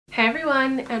Hey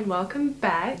everyone and welcome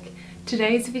back.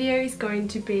 Today's video is going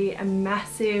to be a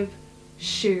massive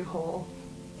shoe haul.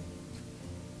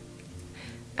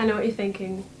 I know what you're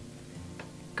thinking.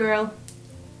 Girl,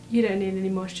 you don't need any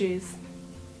more shoes.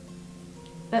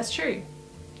 That's true,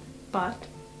 but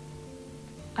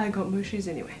I got more shoes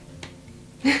anyway.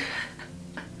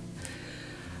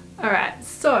 Alright,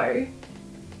 so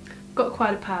I've got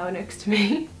quite a pile next to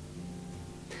me.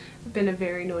 I've been a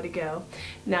very naughty girl.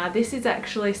 Now this is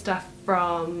actually stuff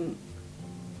from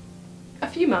a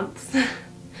few months.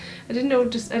 I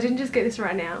didn't just get this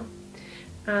right now.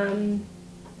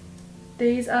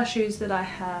 These are shoes that I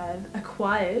have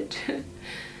acquired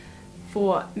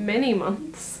for many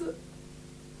months.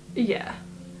 Yeah.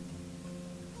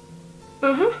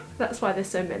 That's why there's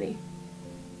so many.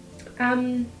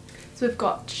 So we've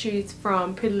got shoes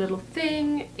from Pretty Little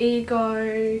Thing,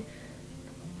 Ego.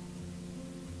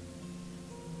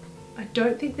 I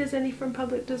don't think there's any from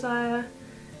Public Desire.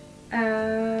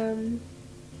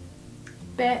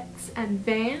 Bets and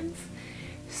Vans.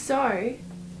 So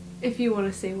if you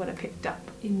want to see what I picked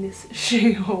up in this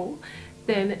shoe haul,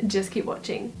 then just keep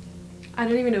watching. I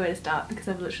don't even know where to start because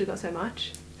I've literally got so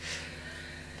much.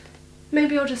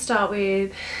 Maybe I'll just start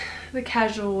with the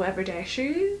casual everyday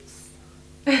shoes.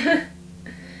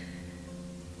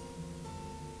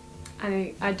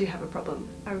 I do have a problem.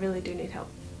 I really do need help.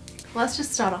 Let's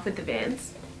just start off with the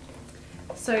Vans.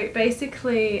 So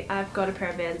basically I've got a pair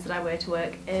of Vans that I wear to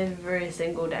work every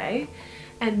single day,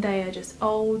 and they are just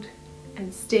old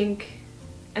and stink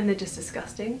and they're just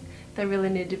disgusting. They really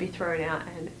need to be thrown out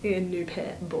and a new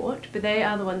pair bought. But they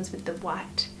are the ones with the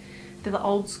white. They're the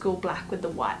old school black with the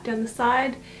white down the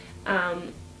side.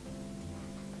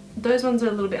 Those ones are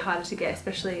a little bit harder to get,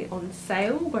 especially on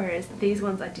sale, whereas these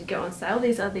ones I did get on sale.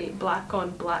 These are the black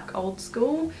on black old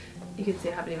school. You can see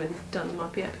I haven't even done them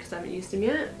up yet because I haven't used them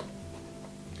yet.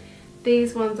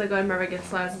 These ones I got in my regular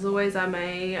size as always. I'm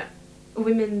a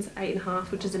women's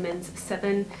 8.5, which is a men's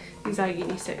 7. These are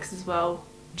unisex as well,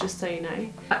 just so you know.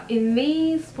 In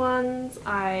these ones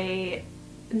I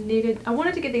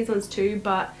wanted to get these ones too,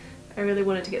 but I really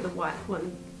wanted to get the white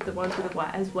one, the ones with the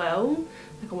white as well.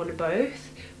 Like I wanted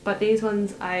both. But these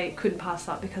ones I couldn't pass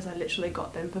up because I literally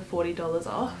got them for $40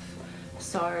 off.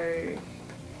 So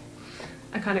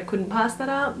I kind of couldn't pass that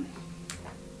up,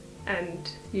 and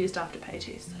used Afterpay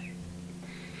too, so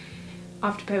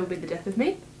Afterpay will be the death of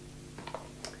me.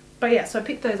 But yeah, so I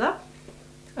picked those up.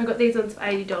 I got these ones for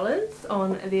 $80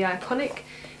 on the Iconic.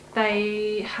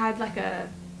 They had like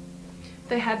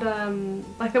they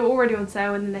were already on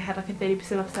sale, and then they had like a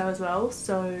 30% off sale as well.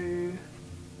 So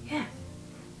yeah,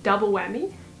 double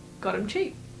whammy, got them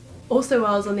cheap. Also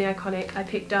while I was on the Iconic, I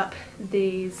picked up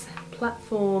these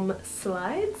platform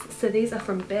slides. So these are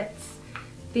from Bets.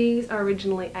 These are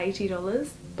originally $80,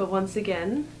 but once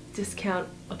again, discount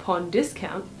upon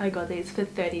discount, I got these for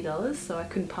 $30, so I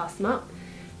couldn't pass them up.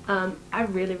 I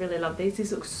really love these.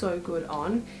 These look so good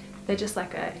on. They're just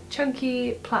like a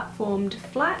chunky platformed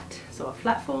flat, so a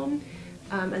flat form,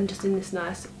 and just in this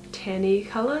nice tanny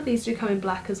colour. These do come in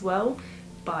black as well,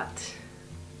 but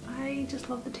I just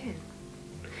love the tan.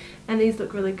 And these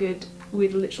look really good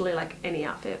with literally like any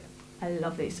outfit. I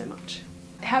love these so much.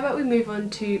 How about we move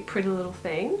on to Pretty Little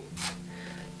Thing.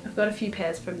 I've got a few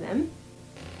pairs from them.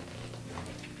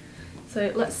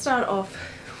 So let's start off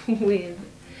with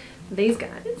these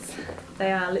guys.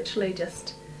 They are literally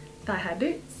just thigh-high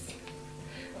boots.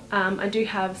 I do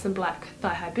have some black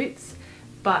thigh-high boots,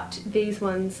 but these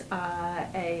ones are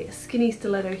a skinny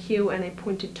stiletto heel and a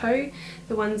pointed toe.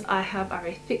 The ones I have are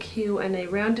a thick heel and a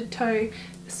rounded toe,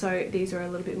 so these are a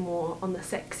little bit more on the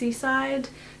sexy side.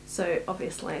 So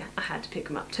obviously I had to pick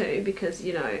them up too because,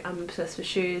 you know, I'm obsessed with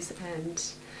shoes and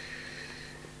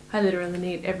I literally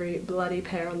need every bloody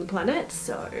pair on the planet,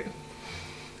 so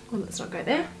well, let's not go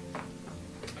there.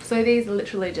 So these are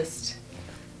literally just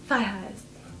thigh highs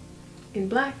in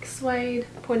black, suede,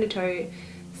 pointed toe,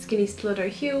 skinny stiletto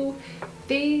heel.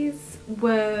 These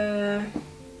were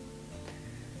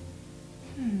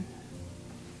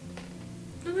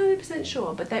not 100%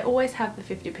 sure, but they always have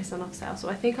the 50% off sale, so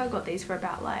I think I got these for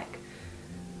about like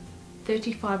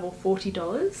 $35 or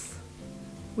 $40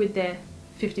 with their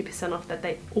 50% off that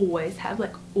they always have,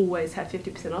 like always have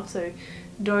 50% off, so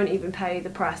don't even pay the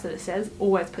price that it says,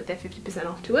 always put their 50%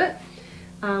 off to it.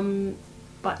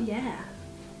 But yeah,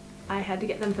 I had to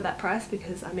get them for that price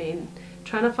because, I mean,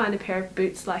 trying to find a pair of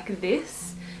boots like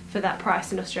this for that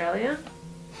price in Australia,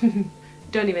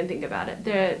 don't even think about it.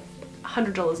 They're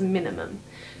 $100 minimum,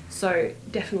 so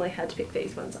definitely had to pick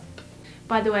these ones up.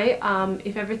 By the way,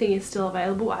 if everything is still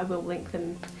available, I will link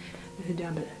them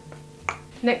down below.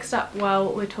 Next up,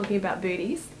 while we're talking about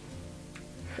Beauties,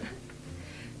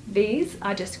 These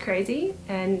are just crazy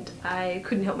and I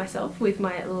couldn't help myself with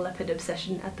my leopard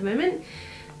obsession at the moment.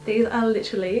 These are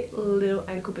literally little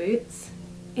ankle boots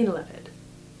in leopard.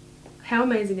 How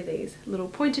amazing are these? Little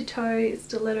pointed toe,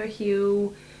 stiletto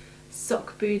heel,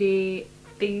 sock booty.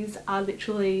 These are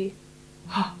literally,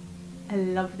 oh, I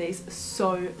love these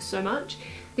so much.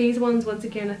 These ones, once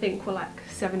again, I think were like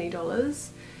 $70.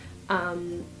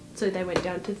 So they went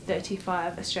down to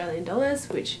 35 Australian dollars,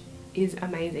 which is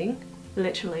amazing,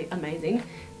 literally amazing.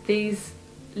 These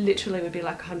literally would be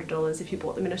like $100 if you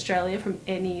bought them in Australia from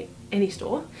any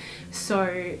store.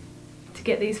 So to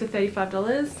get these for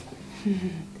 $35,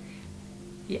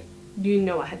 yeah, you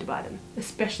know I had to buy them,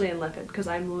 especially in leopard because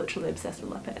I'm literally obsessed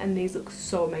with leopard, and these look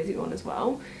so amazing on as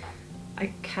well.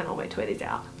 I cannot wait to wear these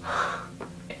out.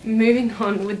 Moving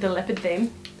on with the leopard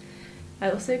theme,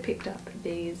 I also picked up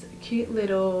these cute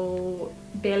little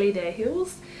barely there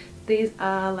heels. These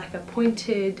are like a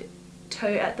pointed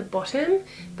toe at the bottom,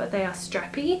 but they are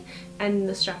strappy, and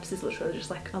the straps is literally just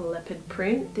like a leopard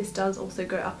print. This does also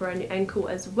go up around your ankle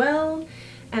as well,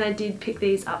 and I did pick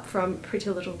these up from Pretty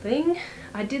Little Thing.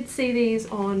 I did see these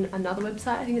on another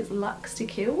website, I think it's Luxe to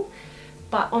Kill,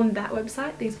 but on that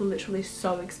website these were literally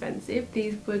so expensive.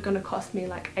 These were going to cost me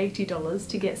like $80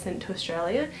 to get sent to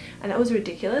Australia, and that was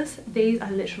ridiculous. These I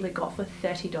literally got for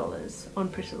 $30 on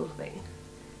Pretty Little Thing.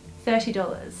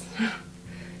 $30.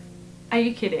 Are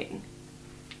you kidding?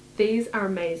 These are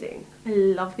amazing. I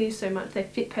love these so much. They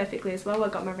fit perfectly as well. I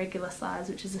got my regular size,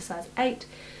 which is a size 8.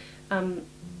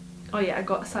 Oh yeah, I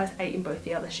got a size 8 in both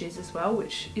the other shoes as well,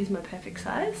 which is my perfect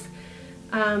size.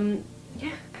 Yeah, and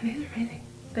these are amazing.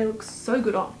 They look so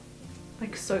good on,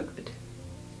 like so good.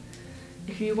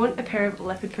 If you want a pair of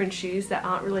leopard print shoes that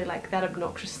aren't really like that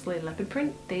obnoxiously leopard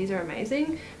print, these are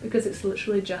amazing because it's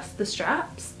literally just the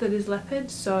straps that is leopard,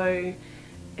 so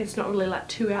it's not really like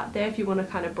too out there. If you want to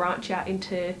kind of branch out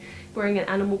into wearing an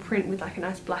animal print with like a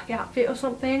nice black outfit or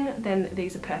something, then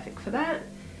these are perfect for that.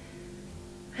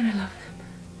 And I love them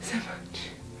so much.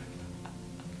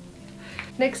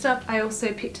 Next up, I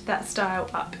also picked that style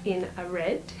up in a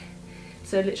red.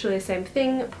 So literally the same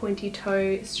thing, pointy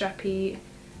toe, strappy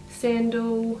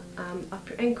sandal, up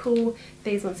your ankle.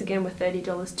 These once again were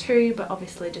 $30 too, but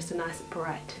obviously just a nice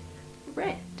bright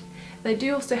red. They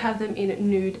do also have them in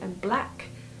nude and black,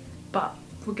 but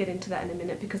we'll get into that in a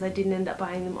minute because I didn't end up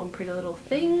buying them on Pretty Little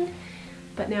Thing,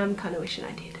 but now I'm kind of wishing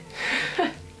I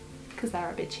did because they're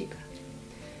a bit cheaper.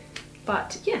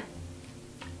 But yeah,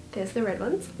 there's the red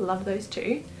ones. Love those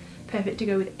too. Perfect to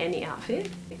go with any outfit.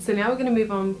 So now we're going to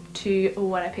move on to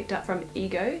what I picked up from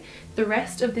Ego. The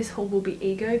rest of this haul will be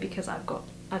Ego because I've got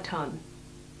a ton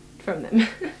from them.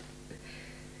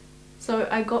 So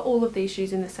I got all of these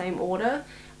shoes in the same order.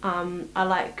 I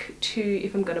like to,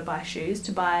 if I'm going to buy shoes,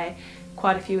 to buy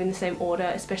quite a few in the same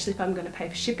order, especially if I'm going to pay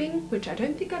for shipping, which I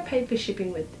don't think I paid for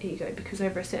shipping with Ego because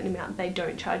over a certain amount they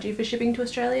don't charge you for shipping to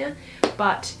Australia.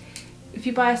 But if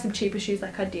you buy some cheaper shoes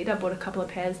like I did, I bought a couple of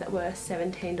pairs that were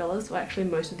 $17, well actually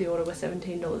most of the order were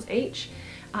 $17 each.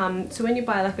 So when you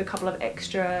buy like a couple of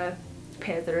extra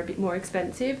pairs that are a bit more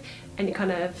expensive and you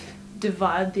kind of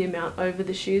divide the amount over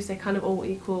the shoes, they kind of all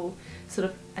equal sort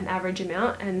of an average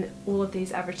amount, and all of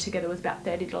these averaged together was about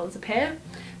 $30 a pair.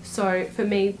 So for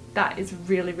me that is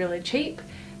really cheap.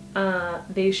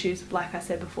 These shoes, like I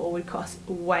said before, would cost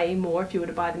way more if you were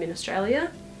to buy them in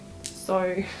Australia.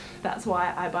 So that's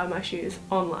why I buy my shoes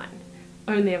online.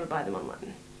 Only ever buy them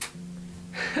online.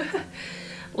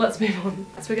 Let's move on.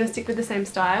 So we're going to stick with the same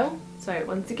style. So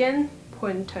once again,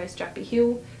 pointed toe, strappy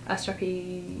heel,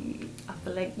 strappy upper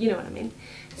leg, you know what I mean.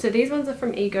 So these ones are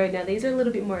from Ego. Now these are a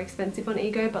little bit more expensive on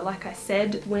Ego, but like I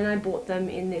said, when I bought them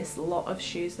in this lot of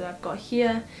shoes that I've got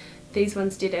here, these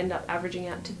ones did end up averaging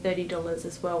out to $30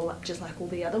 as well, just like all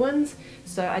the other ones.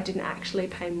 So I didn't actually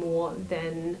pay more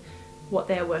than what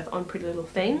they're worth on Pretty Little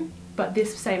Thing, but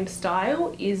this same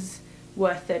style is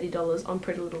worth $30 on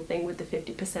Pretty Little Thing with the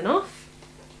 50% off.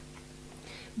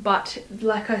 But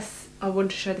like I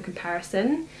wanted to show the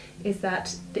comparison, is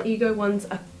that the Ego ones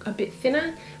are a bit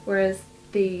thinner, whereas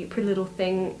the Pretty Little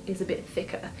Thing is a bit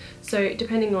thicker. So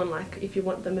depending on like if you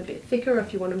want them a bit thicker or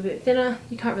if you want them a bit thinner,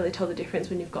 you can't really tell the difference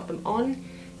when you've got them on,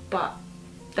 but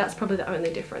that's probably the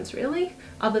only difference really.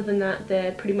 Other than that,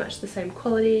 they're pretty much the same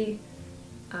quality.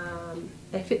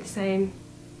 They fit the same.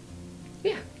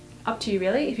 Yeah, up to you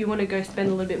really. If you want to go spend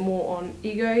a little bit more on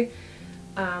Ego,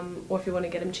 or if you want to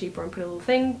get them cheaper on Pretty Little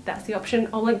Thing, that's the option.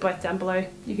 I'll link both down below,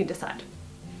 you can decide.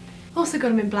 Also got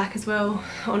them in black as well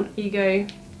on Ego.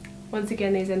 Once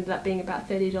again, these ended up being about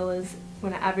 $30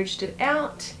 when I averaged it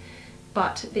out,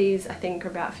 but these I think are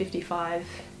about $55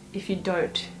 if you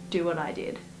don't do what I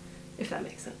did. if that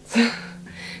makes sense.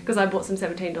 Because I bought some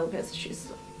 $17 pairs of shoes as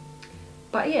well.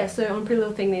 But yeah, so on Pretty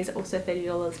Little Thing these are also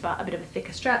 $30 but a bit of a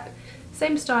thicker strap.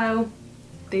 Same style.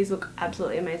 These look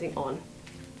absolutely amazing on.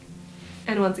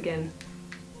 And once again,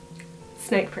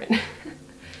 snake print.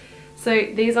 So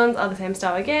these ones are the same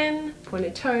style again,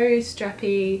 pointed toe,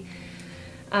 strappy,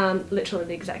 literally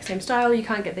the exact same style. You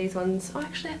can't get these ones, oh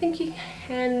actually I think you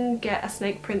can get a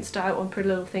snake print style on Pretty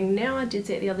Little Thing now. I did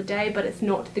see it the other day, but it's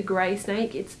not the grey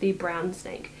snake, it's the brown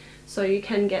snake. So you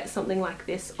can get something like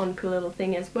this on Pretty Little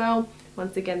Thing as well.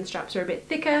 Once again, the straps are a bit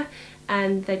thicker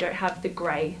and they don't have the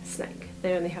grey snake,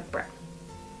 they only have brown.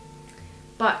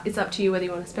 But it's up to you whether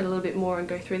you want to spend a little bit more and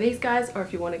go through these guys, or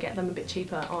if you want to get them a bit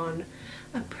cheaper on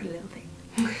a Pretty Little Thing.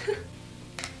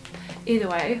 Either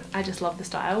way, I just love the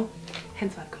style,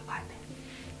 hence why I've got like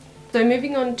that. So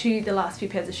moving on to the last few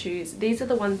pairs of shoes, these are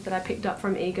the ones that I picked up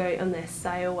from Ego on their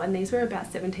sale, and these were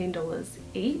about $17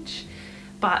 each.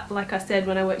 But like I said,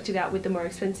 when I worked it out with the more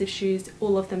expensive shoes,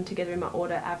 all of them together in my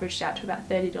order averaged out to about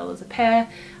 $30 a pair.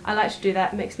 I like to do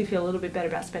that, it makes me feel a little bit better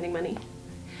about spending money.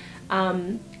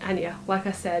 And yeah, like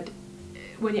I said,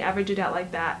 when you average it out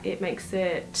like that, it makes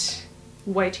it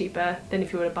way cheaper than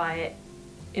if you were to buy it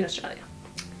in Australia.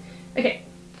 Okay,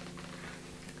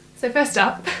 so first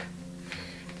up,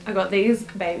 I got these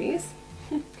babies.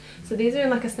 So these are in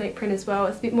like a snake print as well.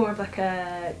 It's a bit more of like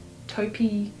a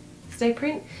taupey snake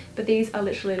print, but these are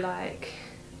literally like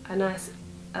a nice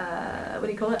what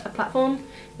do you call it, a platform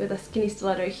with a skinny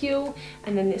stiletto heel,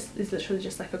 and then this is literally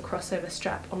just like a crossover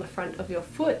strap on the front of your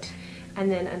foot, and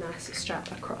then a nice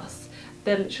strap across.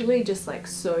 They're literally just like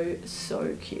so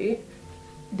cute.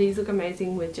 These look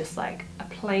amazing with just like a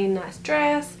plain nice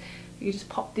dress. You just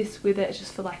pop this with it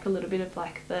just for like a little bit of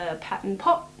like the pattern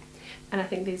pop, and I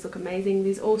think these look amazing.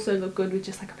 These also look good with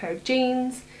just like a pair of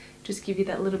jeans. Just give you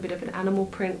that little bit of an animal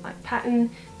print like pattern,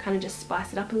 kind of just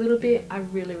spice it up a little bit. I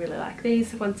really like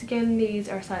these. Once again, these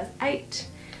are a size 8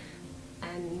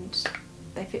 and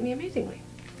they fit me amazingly.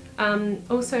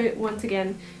 Also, once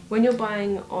again, when you're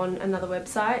buying on another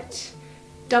website,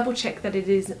 double check that it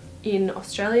is in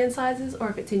Australian sizes or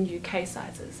if it's in UK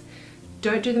sizes.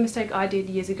 Don't do the mistake I did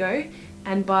years ago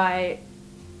and buy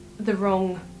the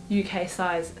wrong UK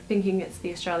size thinking it's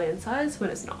the Australian size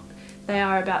when it's not. They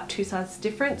are about 2 sizes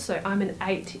different, so I'm an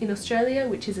 8 in Australia,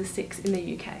 which is a 6 in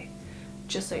the UK,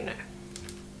 just so you know.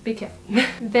 Be careful.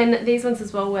 Then these ones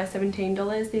as well were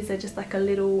 $17. These are just like a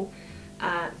little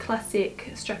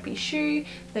classic strappy shoe.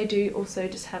 They do also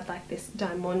just have like this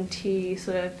diamante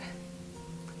sort of,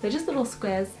 they're just little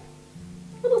squares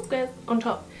on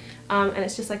top, and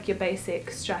it's just like your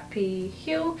basic strappy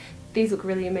heel. These look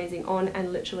really amazing on,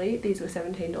 and literally these were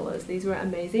 $17. These were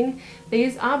amazing.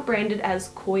 These are branded as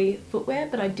Koi footwear,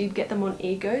 but I did get them on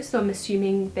Ego, so I'm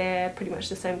assuming they're pretty much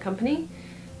the same company.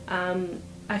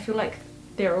 I feel like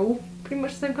they're all pretty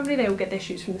much the same company. They all get their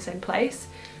shoes from the same place.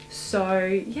 So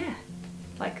yeah,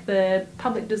 like the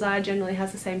Public Desire generally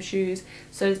has the same shoes,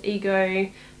 so does Ego,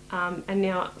 and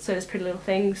now so does Pretty Little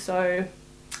Thing. So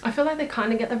I feel like they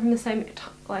kind of get them from the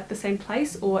same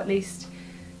place, or at least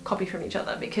copy from each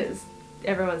other, because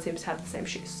everyone seems to have the same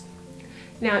shoes.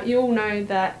 Now you all know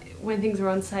that when things are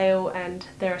on sale and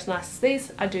they're as nice as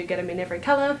these, I do get them in every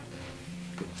colour.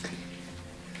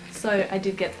 So I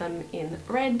did get them in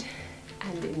red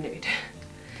and in nude,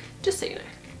 just so you know.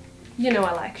 You know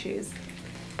I like shoes.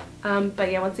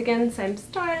 But yeah, once again, same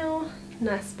style,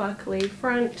 nice sparkly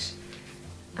front,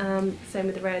 same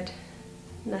with the red,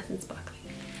 nice and sparkly.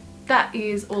 That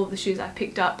is all of the shoes I've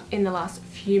picked up in the last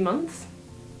few months.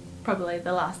 Probably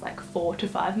the last like 4 to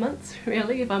 5 months,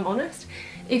 really, if I'm honest.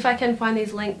 If I can find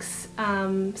these links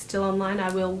still online,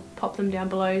 I will pop them down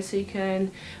below so you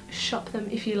can shop them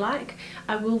if you like.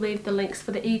 I will leave the links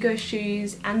for the Ego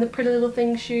shoes and the Pretty Little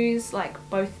Thing shoes, like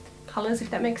both colours,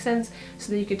 if that makes sense,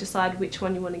 so that you could decide which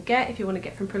one you want to get. If you want to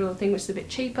get from Pretty Little Thing, which is a bit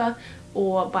cheaper,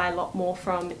 or buy a lot more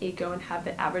from Ego and have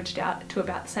it averaged out to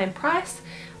about the same price.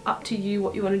 Up to you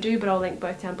what you want to do, but I'll link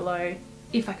both down below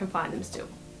if I can find them still.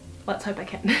 Let's hope I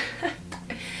can.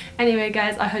 Anyway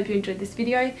guys, I hope you enjoyed this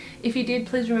video. If you did,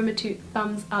 please remember to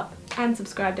thumbs up and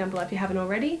subscribe down below if you haven't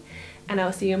already, and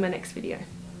I'll see you in my next video.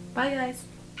 Bye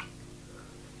guys!